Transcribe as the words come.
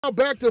Now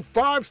back to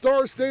Five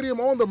Star Stadium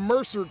on the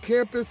Mercer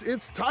campus.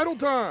 It's title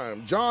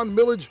time. John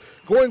Milledge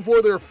going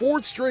for their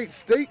 4th straight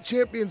state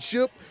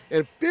championship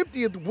and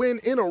 50th win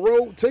in a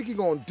row, taking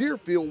on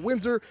Deerfield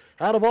Windsor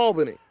out of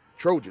Albany.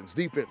 Trojans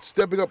defense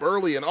stepping up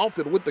early and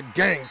often with the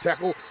gang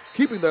tackle,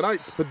 keeping the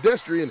Knights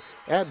pedestrian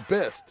at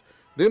best.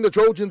 Then the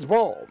Trojans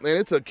ball, and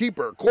it's a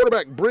keeper.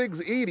 Quarterback Briggs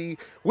Edie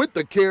with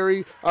the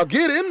carry.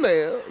 Get in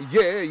there.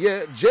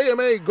 Yeah.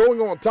 JMA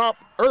going on top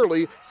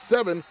early,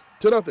 7-0.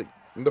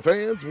 And the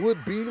fans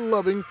would be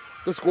loving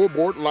the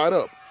scoreboard light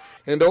up.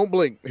 And don't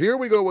blink. Here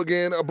we go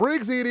again.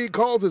 Briggs Edie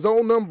calls his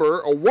own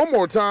number one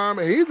more time.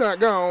 He's not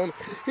gone.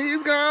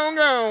 He's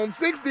gone.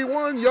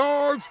 61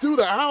 yards to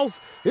the house.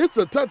 It's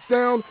a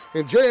touchdown,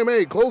 and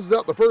JMA closes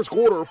out the first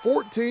quarter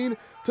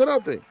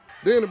 14-0.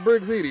 Then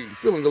Briggs Edie,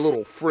 feeling a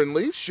little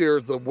friendly,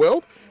 shares the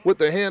wealth with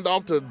the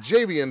handoff to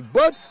Javian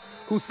Butts,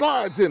 who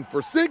slides in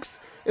for 6,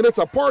 and it's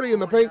a party in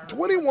the paint,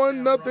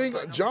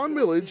 21-0 John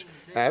Milledge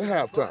at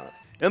halftime.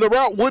 And the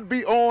route would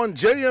be on.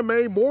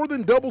 JMA more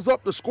than doubles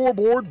up the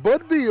scoreboard.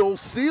 Bud Veal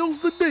seals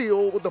the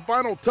deal with the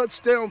final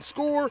touchdown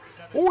score,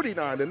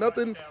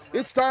 49-0.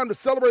 It's time to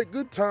celebrate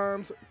good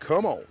times.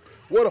 Come on.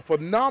 What a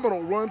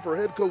phenomenal run for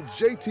head coach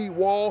J.T.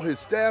 Wall, his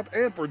staff,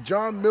 and for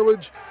John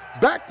Milledge.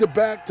 Back to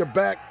back to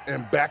back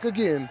and back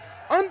again,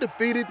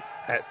 undefeated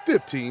at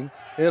 15-0.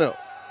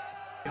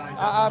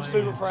 I'm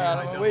super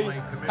proud. I mean, we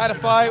had a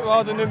fight with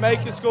all the new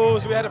Macon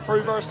schools. We had to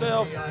prove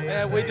ourselves,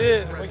 and we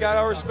did. We got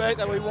our respect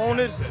that we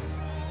wanted.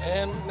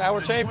 And now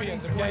we're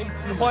champions. We can't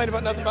complain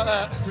about nothing about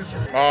that.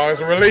 It's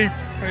a relief.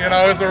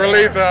 It's a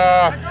relief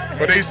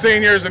for these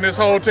seniors and this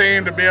whole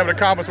team to be able to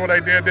accomplish what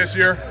they did this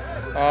year.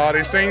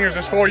 These seniors,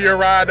 this 4-year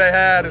ride they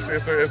had, it's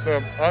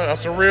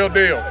a real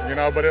deal.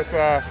 But it's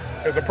a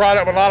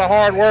product of a lot of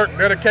hard work,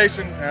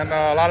 dedication, and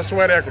a lot of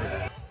sweat equity.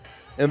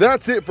 And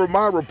that's it for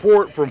my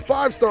report from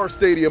Five Star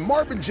Stadium.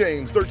 Marvin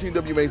James, 13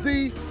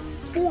 WMAZ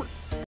Sports.